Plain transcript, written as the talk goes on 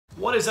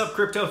What is up,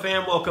 crypto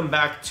fam? Welcome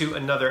back to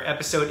another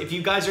episode. If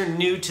you guys are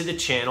new to the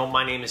channel,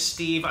 my name is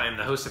Steve. I am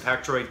the host of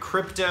Hackdroid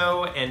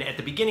Crypto, and at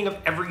the beginning of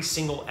every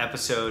single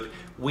episode,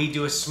 we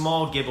do a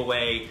small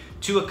giveaway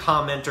to a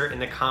commenter in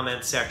the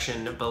comment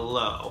section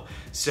below.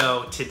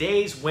 So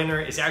today's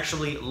winner is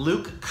actually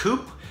Luke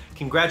Coop.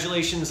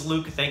 Congratulations,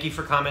 Luke. Thank you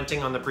for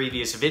commenting on the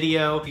previous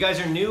video. If you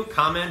guys are new,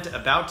 comment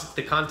about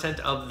the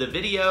content of the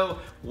video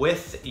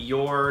with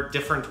your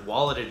different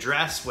wallet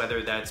address,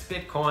 whether that's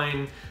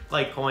Bitcoin,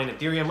 Litecoin,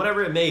 Ethereum,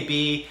 whatever it may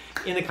be,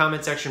 in the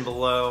comment section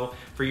below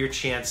for your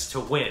chance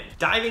to win.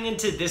 Diving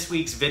into this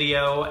week's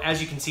video,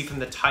 as you can see from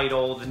the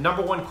title, the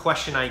number one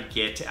question I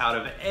get out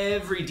of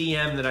every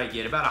DM that I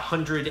get, about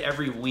 100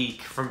 every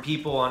week from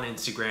people on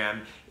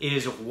Instagram,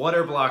 is what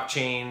are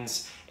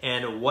blockchains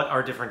and what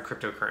are different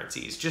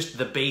cryptocurrencies? Just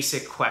the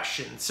basic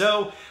question.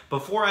 So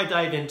before I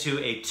dive into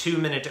a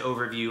 2-minute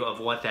overview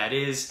of what that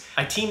is,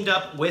 I teamed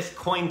up with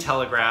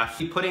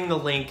Cointelegraph, putting the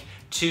link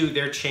to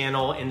their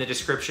channel in the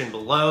description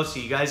below so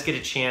you guys get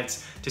a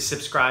chance to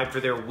subscribe for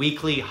their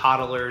weekly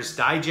Hodler's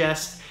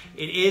Digest.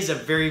 It is a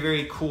very,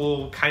 very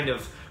cool kind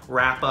of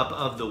wrap up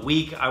of the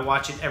week. I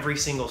watch it every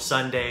single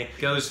Sunday.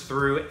 It goes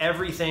through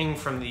everything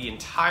from the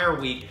entire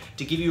week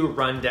to give you a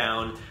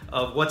rundown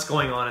of what's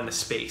going on in the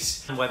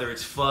space, whether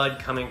it's FUD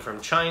coming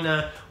from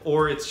China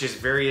or it's just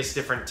various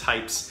different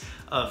types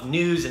of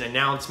news and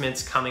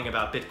announcements coming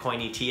about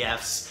Bitcoin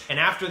ETFs. And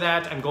after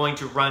that, I'm going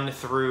to run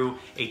through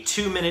a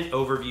 2-minute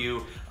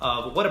overview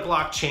of what a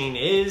blockchain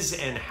is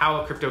and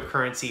how a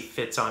cryptocurrency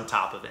fits on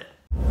top of it.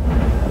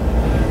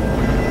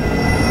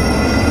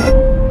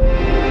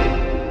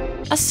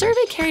 A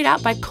survey carried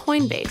out by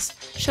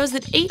Coinbase shows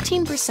that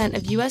 18%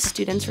 of US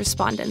students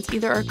respondents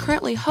either are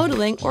currently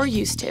hodling or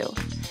used to.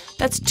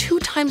 That's 2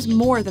 times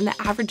more than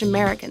the average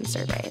American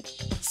surveyed.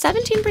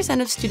 17%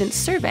 of students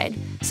surveyed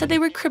said they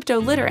were crypto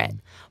literate,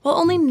 while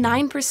only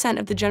 9%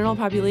 of the general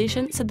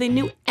population said they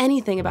knew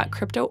anything about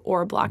crypto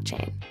or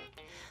blockchain.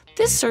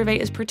 This survey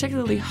is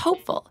particularly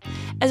hopeful,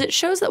 as it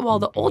shows that while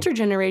the older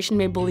generation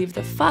may believe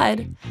the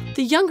FUD,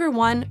 the younger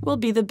one will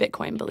be the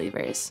Bitcoin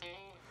believers.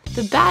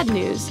 The bad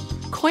news,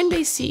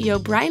 Coinbase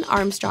CEO Brian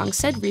Armstrong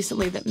said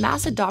recently that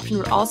mass adoption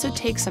would also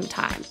take some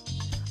time.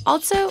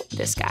 Also,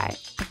 this guy.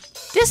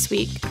 This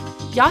week,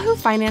 Yahoo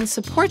Finance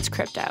supports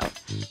crypto,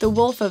 the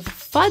wolf of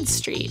FUD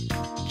Street.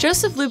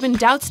 Joseph Lubin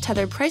doubts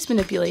Tether price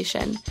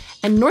manipulation,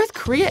 and North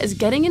Korea is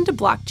getting into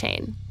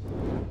blockchain.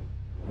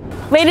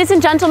 Ladies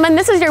and gentlemen,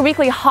 this is your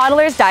weekly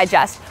Hodler's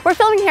Digest. We're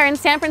filming here in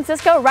San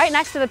Francisco, right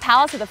next to the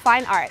Palace of the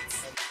Fine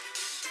Arts.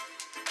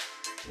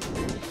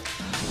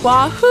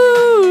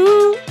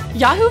 Wahoo!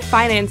 Yahoo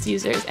Finance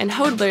users and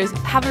hodlers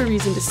have a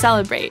reason to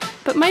celebrate,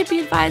 but might be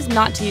advised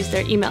not to use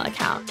their email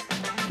account.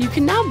 You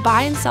can now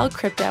buy and sell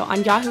crypto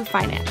on Yahoo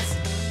Finance,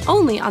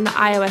 only on the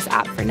iOS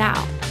app for now.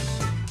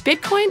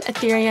 Bitcoin,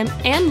 Ethereum,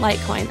 and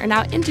Litecoin are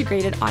now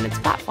integrated on its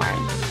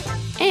platform.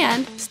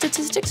 And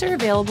statistics are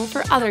available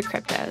for other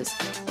cryptos,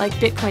 like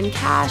Bitcoin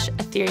Cash,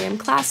 Ethereum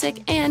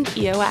Classic, and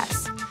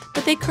EOS,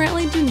 but they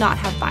currently do not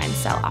have buy and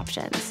sell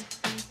options.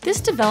 This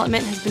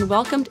development has been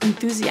welcomed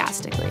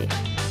enthusiastically.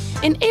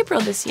 In April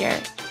this year,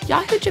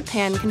 Yahoo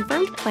Japan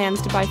confirmed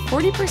plans to buy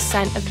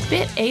 40% of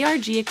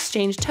BitARG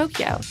Exchange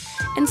Tokyo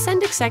and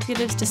send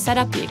executives to set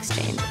up the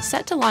exchange,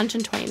 set to launch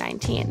in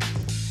 2019.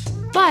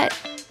 But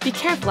be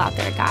careful out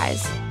there,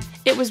 guys.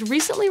 It was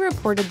recently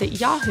reported that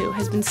Yahoo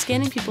has been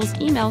scanning people's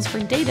emails for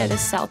data to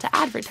sell to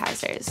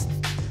advertisers.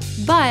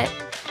 But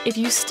if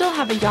you still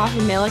have a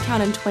Yahoo Mail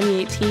account in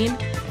 2018,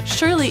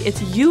 surely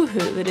it's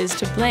Yahoo that is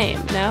to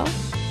blame, no?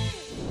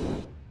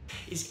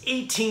 Is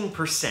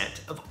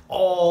 18% of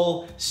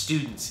all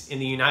students in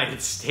the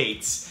United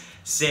States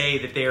say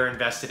that they are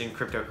invested in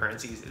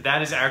cryptocurrencies.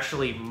 That is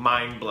actually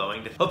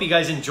mind-blowing. Hope you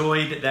guys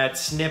enjoyed that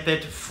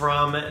snippet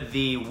from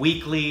the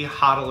weekly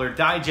Hodler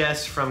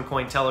Digest from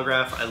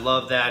Cointelegraph. I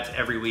love that.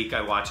 Every week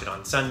I watch it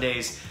on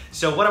Sundays.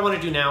 So what I want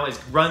to do now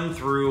is run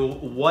through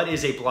what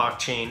is a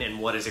blockchain and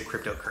what is a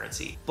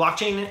cryptocurrency.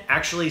 Blockchain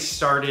actually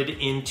started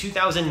in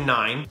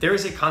 2009. There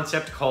is a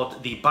concept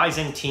called the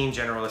Byzantine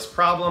generalist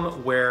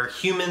problem where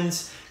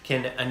humans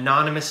can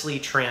anonymously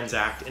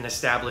transact and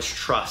establish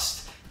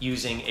trust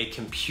using a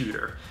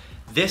computer.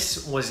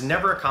 This was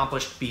never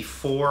accomplished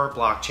before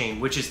blockchain,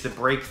 which is the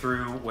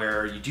breakthrough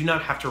where you do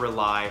not have to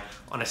rely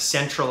on a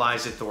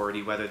centralized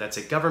authority, whether that's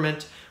a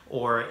government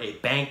or a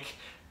bank,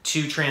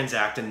 to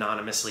transact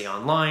anonymously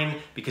online,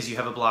 because you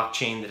have a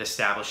blockchain that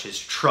establishes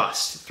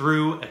trust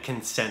through a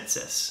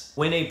consensus.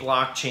 When a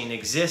blockchain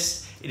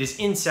exists, it is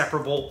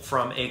inseparable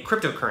from a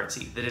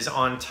cryptocurrency that is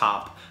on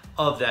top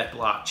of that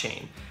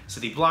blockchain. So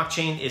the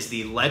blockchain is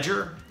the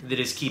ledger that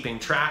is keeping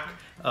track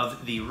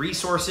of the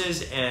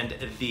resources, and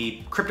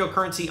the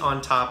cryptocurrency on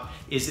top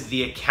is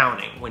the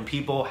accounting. When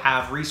people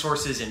have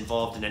resources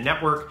involved in a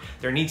network,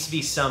 there needs to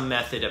be some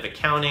method of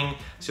accounting.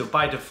 So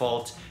by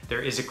default, there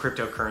is a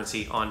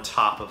cryptocurrency on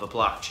top of a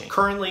blockchain.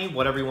 Currently,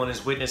 what everyone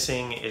is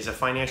witnessing is a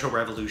financial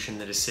revolution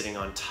that is sitting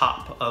on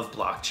top of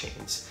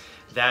blockchains.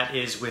 That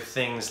is with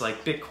things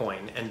like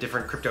Bitcoin and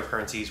different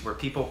cryptocurrencies where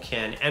people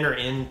can enter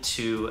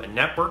into a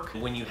network.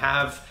 When you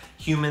have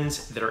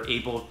humans that are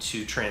able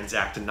to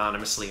transact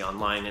anonymously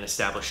online and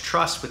establish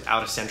trust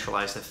without a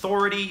centralized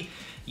authority.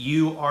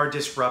 You are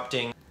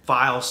disrupting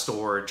file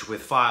storage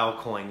with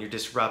Filecoin. You're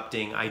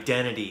disrupting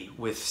identity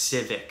with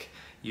Civic.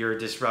 You're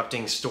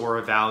disrupting store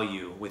of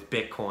value with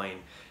Bitcoin.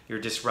 You're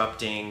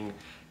disrupting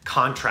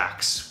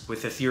contracts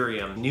with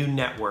Ethereum, new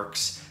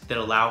networks that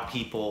allow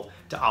people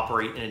to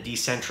operate in a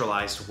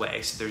decentralized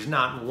way. So there's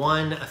not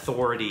one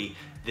authority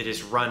that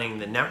is running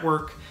the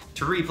network.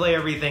 To replay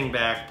everything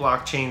back,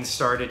 blockchain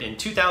started in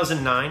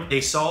 2009. They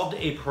solved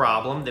a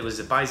problem that was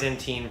a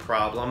Byzantine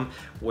problem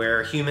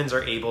where humans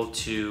are able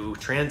to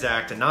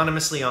transact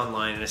anonymously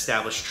online and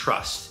establish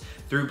trust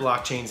through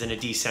blockchains in a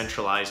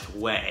decentralized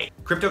way.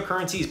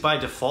 Cryptocurrencies by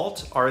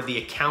default are the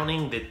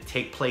accounting that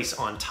take place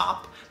on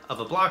top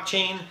of a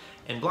blockchain,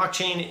 and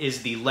blockchain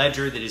is the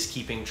ledger that is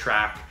keeping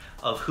track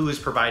of who is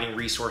providing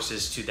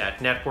resources to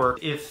that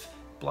network. If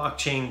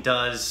blockchain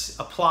does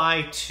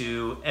apply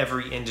to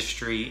every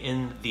industry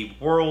in the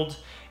world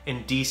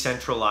and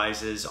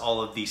decentralizes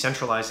all of the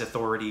centralized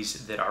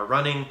authorities that are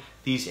running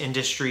these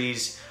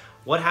industries,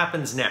 what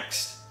happens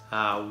next?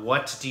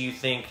 What do you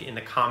think in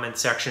the comment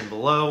section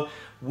below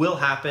will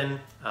happen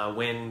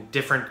when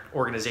different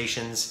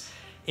organizations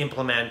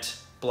implement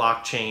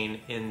blockchain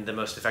in the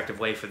most effective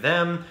way for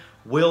them?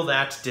 Will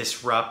that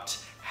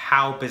disrupt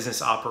how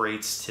business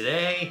operates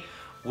today?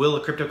 Will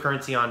a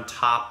cryptocurrency on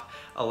top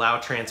allow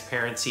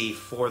transparency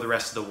for the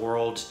rest of the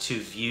world to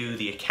view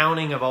the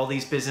accounting of all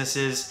these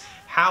businesses?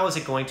 How is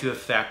it going to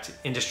affect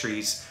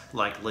industries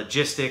like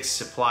logistics,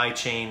 supply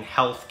chain,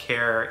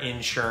 healthcare,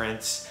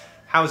 insurance?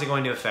 How is it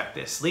going to affect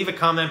this? Leave a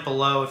comment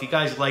below. If you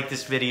guys like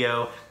this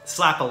video,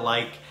 slap a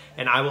like,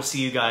 and I will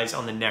see you guys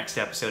on the next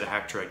episode of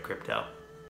Hacktroid Crypto.